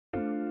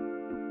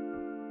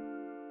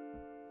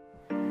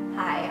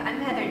I'm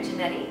Heather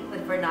Giannetti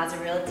with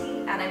Berlamo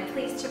Realty, and I'm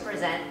pleased to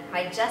present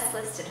my just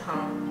listed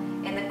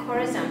home in the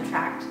Corazon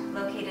tract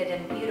located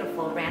in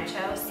beautiful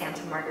Rancho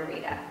Santa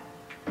Margarita.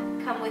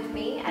 Come with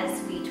me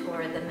as we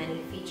tour the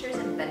many features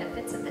and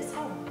benefits of this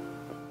home.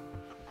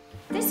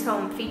 This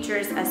home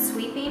features a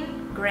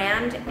sweeping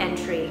grand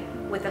entry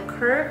with a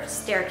curved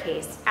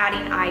staircase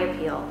adding eye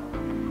appeal.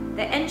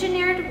 The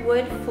engineered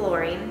wood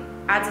flooring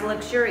adds a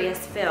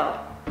luxurious feel.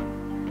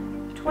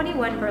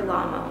 21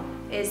 Berlamo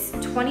is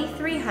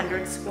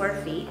 2,300 square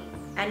feet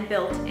and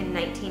built in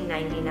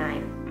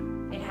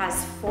 1999. It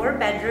has 4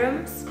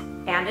 bedrooms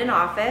and an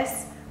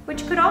office,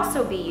 which could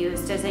also be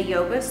used as a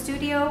yoga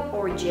studio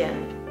or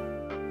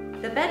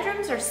gym. The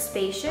bedrooms are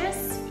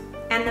spacious,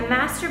 and the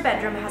master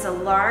bedroom has a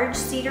large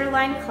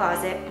cedar-lined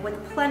closet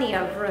with plenty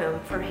of room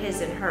for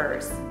his and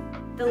hers.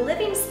 The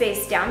living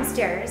space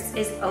downstairs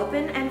is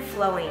open and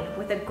flowing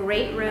with a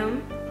great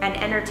room and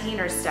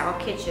entertainer-style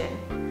kitchen.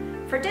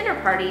 For dinner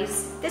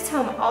parties, this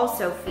home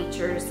also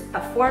features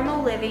a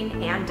formal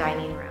living and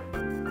dining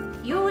room.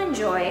 You'll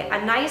enjoy a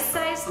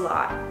nice-sized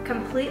lot,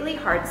 completely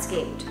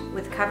hardscaped,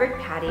 with covered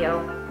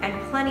patio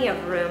and plenty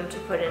of room to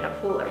put in a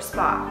pool or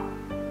spa.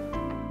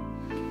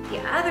 The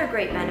other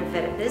great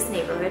benefit of this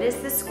neighborhood is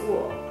the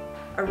school,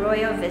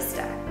 Arroyo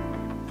Vista.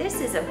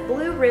 This is a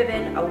Blue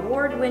Ribbon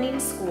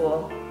award-winning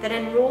school that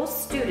enrolls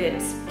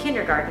students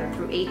kindergarten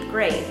through 8th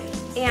grade,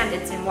 and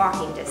it's in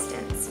walking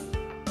distance.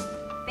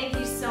 Thank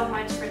you so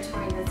much for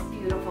touring this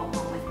beautiful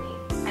home with me.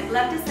 I'd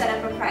love to set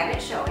up a private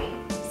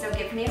showing, so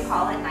give me a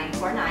call at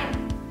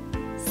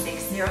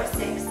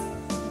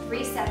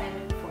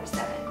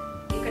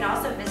 949-606-3747. You can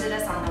also visit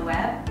us on the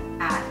web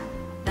at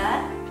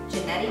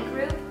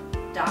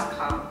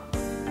thegiannettigroup.com.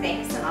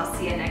 Thanks, and I'll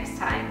see you next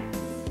time.